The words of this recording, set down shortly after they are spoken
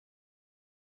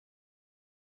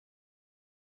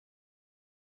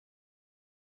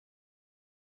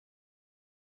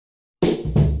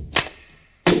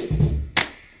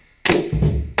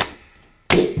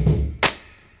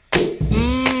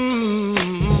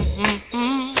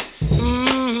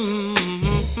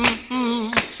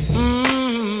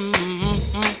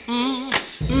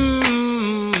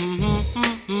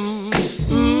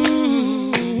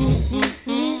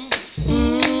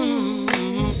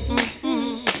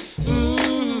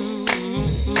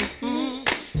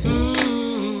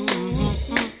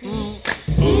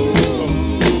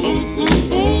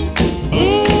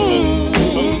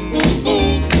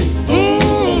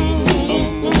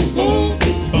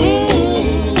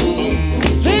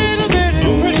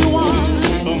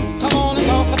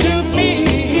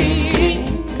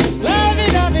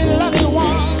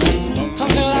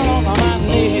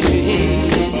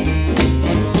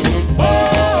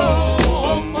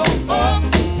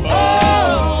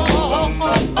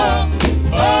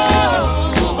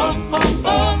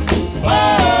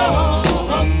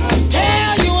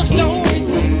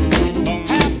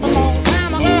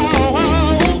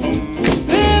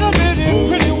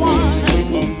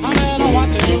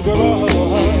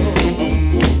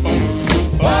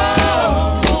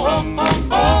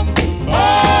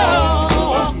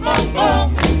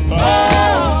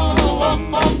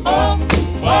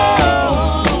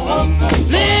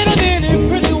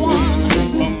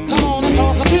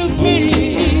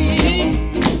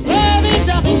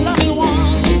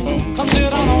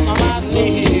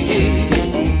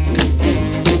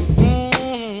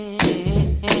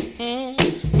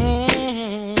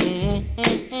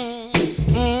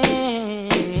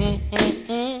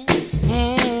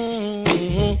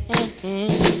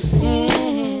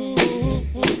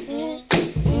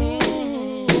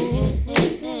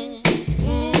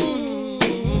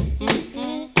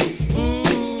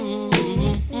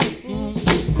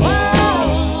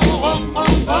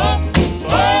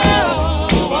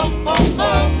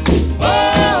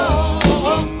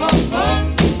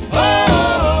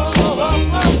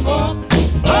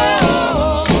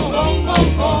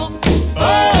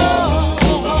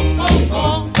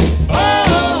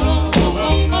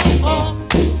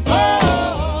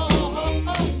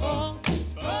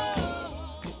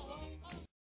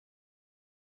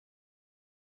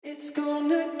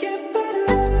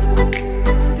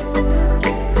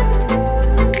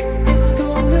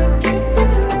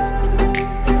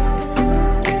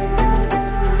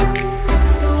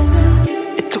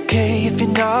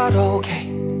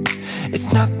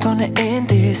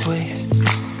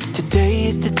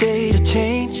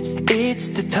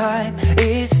the time,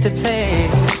 it's the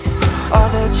place. All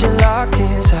that you're locked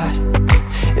inside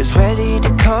is ready to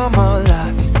come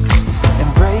alive.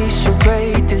 Embrace your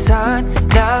great design,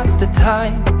 now's the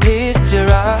time, lift your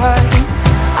eyes.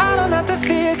 I don't have to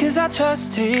fear, cause I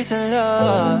trust it's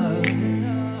love.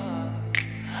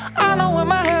 I know where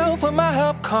my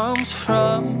help comes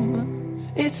from.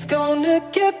 It's gonna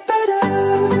get better.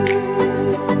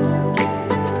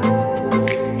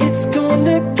 It's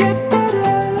gonna get better.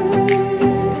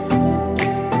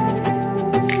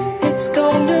 It's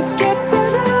gonna get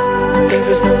better. There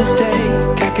is no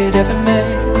mistake I could ever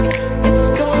make. It's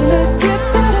gonna get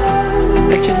better.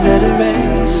 Let your letter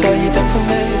erase all you done for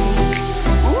me.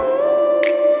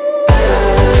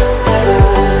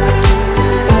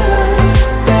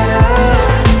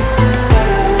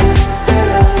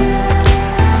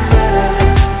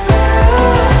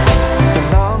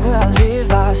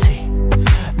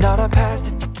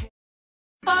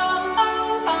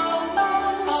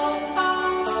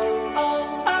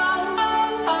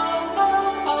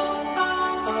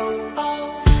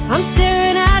 I'm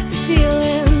staring at the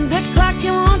ceiling, the clock,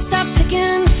 it won't stop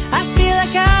ticking. I feel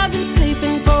like I've been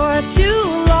sleeping for too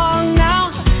long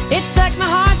now. It's like my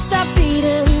heart stopped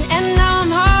beating, and now I'm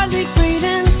hardly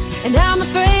breathing. And I'm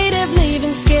afraid of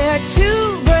leaving, scared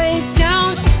to break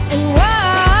down. And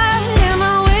what am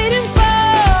I waiting for?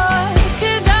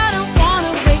 Cause I don't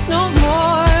wanna wait no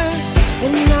more.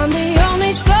 And I'm the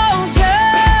only soldier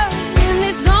in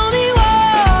this lonely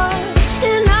war,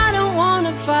 and I don't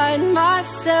wanna fight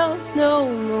myself no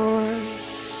more.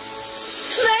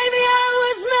 Maybe I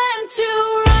was meant to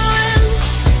run.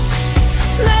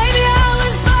 Maybe I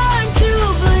was born to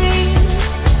bleed.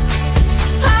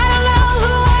 I don't know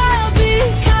who I'll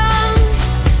become,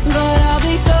 but I'll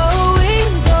be going,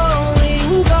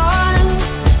 gone.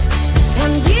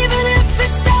 And even if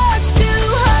it starts to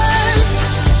hurt,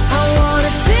 I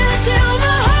wanna feel it till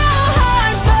my whole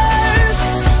heart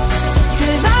bursts.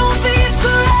 Cause I won't be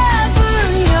forever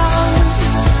young,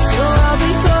 so I'll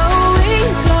be going,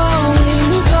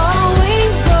 gone.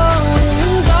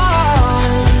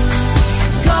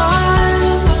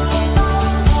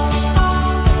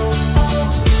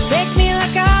 Take me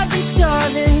like I've been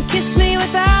starving, kiss me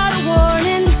without a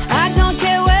warning. I don't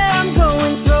care where I'm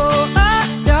going, throw a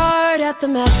dart at the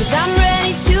map. Cause I'm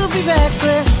ready to be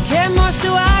reckless, care more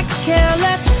so I could care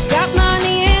less. Got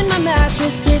money in my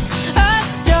mattress, it's a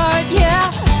start,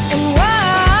 yeah. And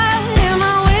what am I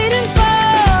waiting for?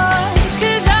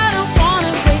 Cause I don't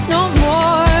wanna wait no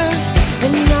more.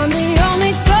 And I'm the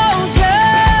only soldier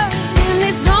in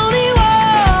this lonely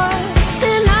war,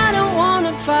 and I don't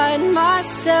wanna fight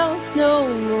myself no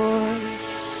more.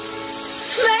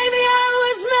 Maybe I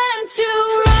was meant to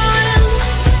run.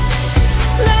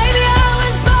 Maybe I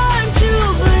was born to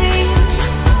bleed.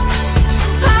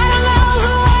 I don't know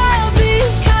who I'll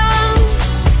become,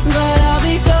 but I'll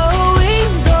be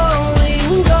going,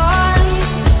 gone.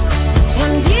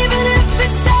 And even if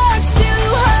it starts to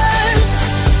hurt,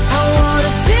 I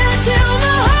wanna feel it till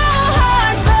my whole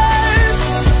heart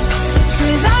bursts.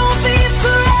 Cause I won't be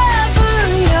forever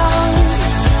young,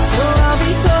 so I'll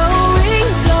be going,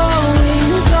 gone.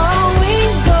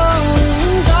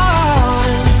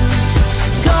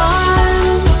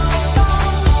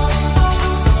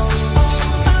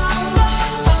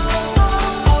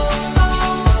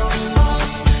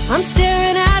 I'm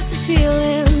staring at the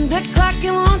ceiling, the clock,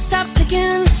 it won't stop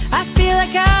ticking. I feel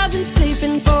like I've been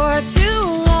sleeping for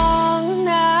too long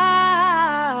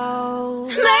now.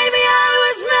 Maybe I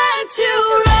was meant to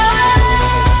run.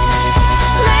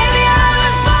 Maybe I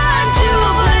was born to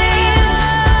bleed.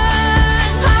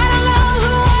 I don't know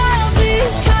who I'll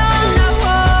become,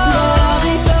 but I'll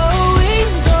be going,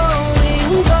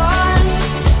 gone.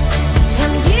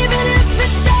 And even if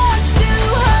it starts to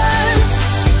hurt,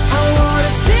 I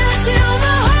wanna feel it till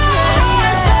my whole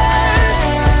heart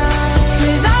bursts.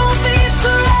 Cause I won't be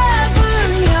forever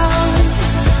young,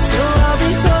 so I'll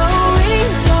be going,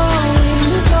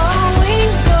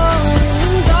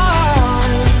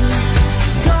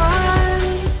 gone.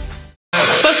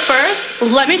 But first,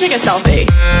 let me take a selfie.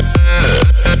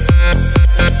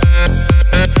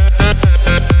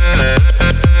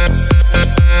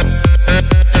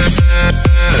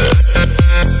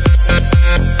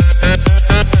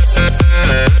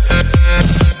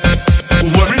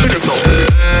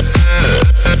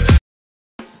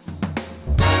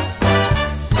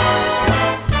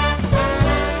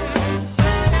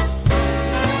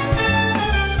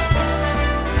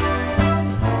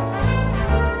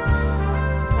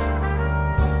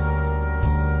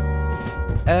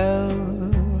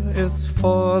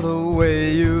 for the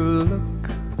way you look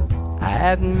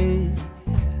at me.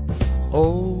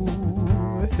 O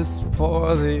is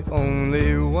for the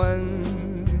only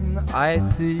one I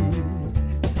see.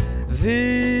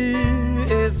 V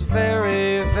is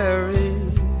very, very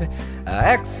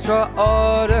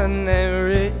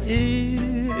extraordinary. E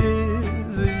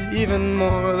is even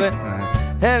more than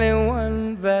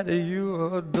anyone that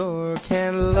you adore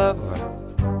can love.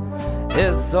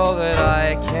 Is all that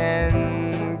I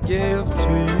can give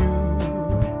to you.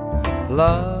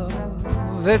 Love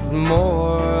is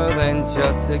more than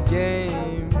just a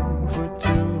game for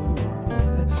two.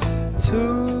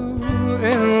 Two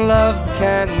in love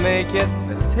can't make it.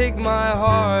 Take my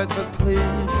heart, but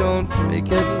please don't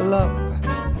break it. Love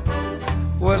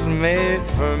was made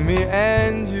for me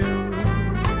and you.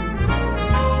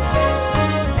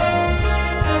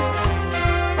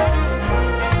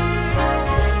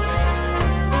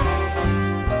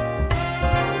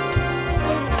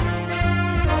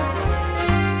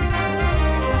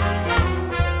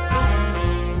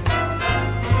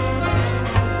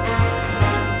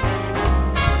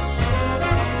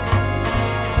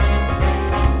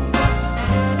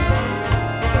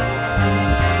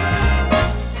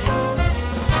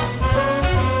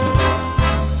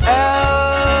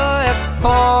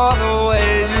 For the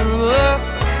way you look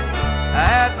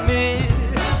at me.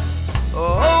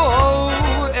 Oh,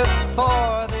 it's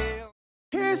for the...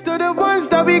 Here's to the ones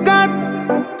that we got.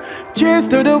 Cheers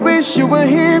to the wish you were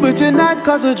here but you're not,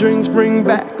 'cause the drinks bring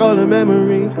back all the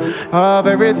memories of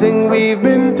everything we've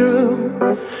been through.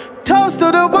 Toast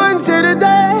to the ones here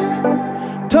today.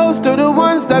 Toast to the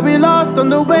ones that we lost on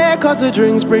the way, 'cause the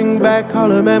drinks bring back all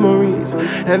the memories,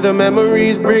 and the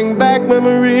memories bring back you.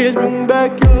 Memories bring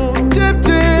back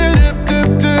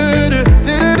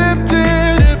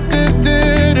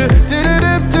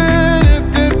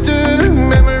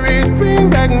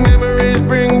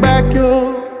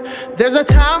you. There's a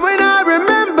time when I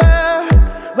remember,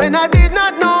 when I did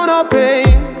not know no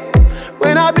pain,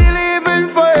 when I believed in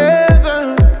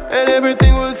forever and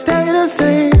everything will stay the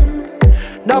same.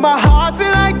 Now my heart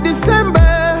feel like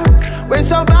December when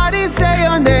somebody say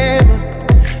your name,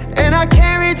 and I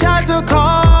can't reach out to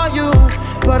call you,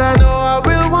 but I know I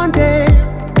will one day.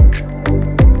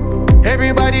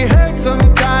 Everybody hurts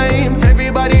sometimes,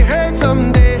 everybody hurts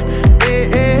someday,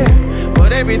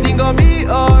 but everything gon' be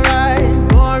alright.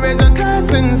 Gonna raise a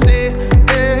glass and say,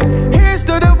 here's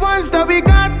to the ones that we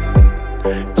got.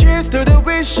 Cheers to the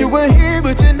wish you were here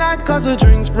but you're not, 'cause the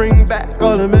drinks bring back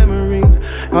all the memories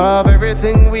of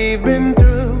everything we've been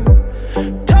through.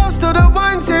 Toast to the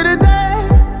ones here today.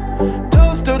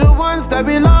 Toast to the ones that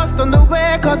we lost on the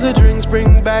way, 'cause the drinks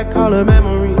bring back all the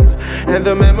memories, and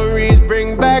the memories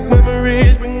bring back you.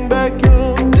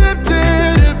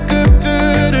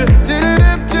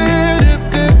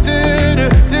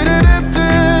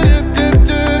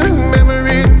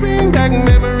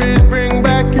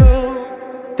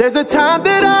 There's a time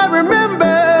that I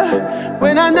remember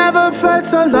when I never felt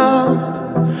so lost,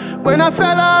 when I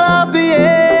fell out of the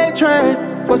A train,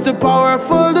 was too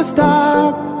powerful to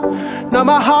stop. Now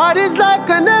my heart is like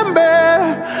an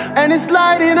ember and it's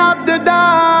lighting up the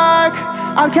dark.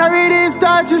 I'll carry these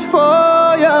torches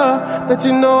for you, that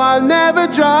you know I'll never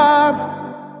drop.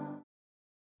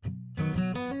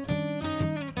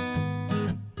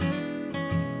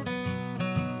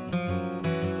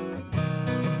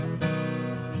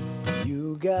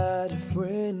 You got a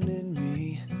friend in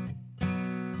me.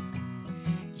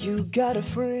 You got a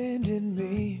friend in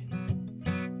me.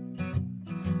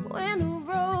 When the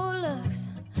road looks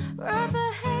rough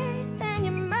ahead and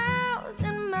you're miles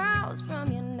and miles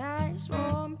from your nice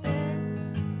warm bed,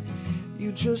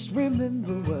 You just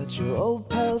remember what your old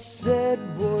pal said.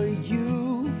 Boy,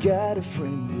 you got a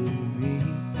friend in me.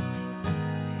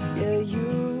 Yeah,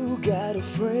 you got a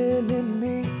friend in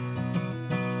me.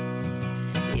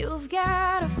 you've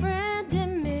got a friend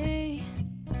in me.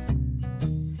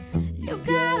 You've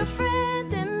got a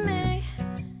friend in me.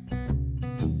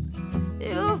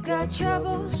 You've got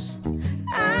troubles,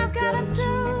 I've got them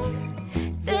too.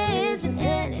 There isn't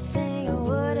anything I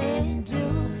wouldn't do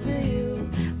for you.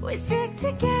 We stick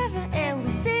together and we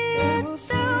see it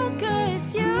through,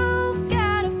 'cause you've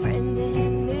got a friend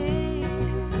in me.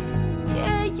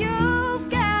 Yeah, you've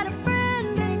got a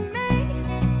friend in me.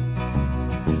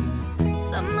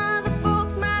 Some other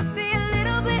folks might be a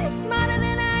little bit smarter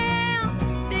than I am,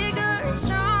 bigger and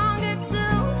stronger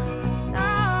too.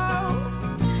 No,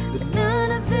 but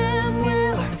none of them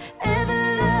will ever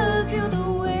love you the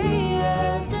way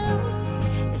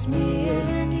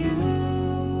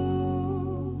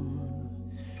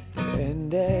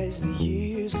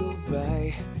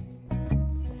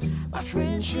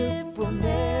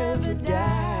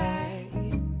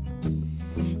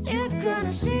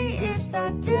gonna see it's our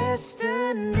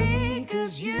destiny,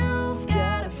 'cause you've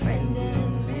got a friend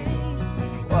in me.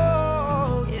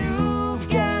 Oh, You've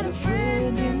got a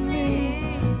friend in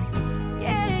me.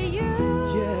 Yeah, you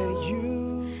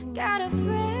got a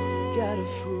friend. got a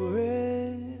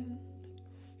friend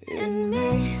in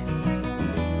me.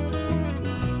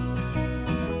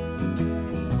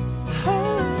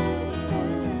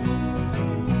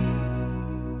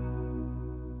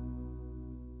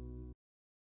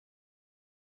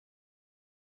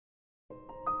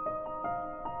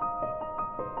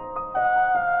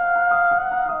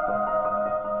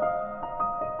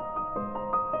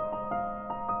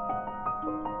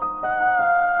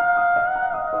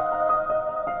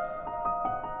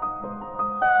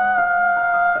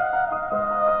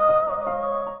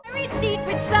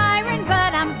 Secret siren,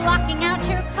 but I'm blocking out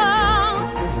your calls.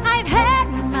 I've had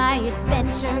my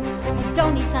adventure and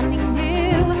don't need something new.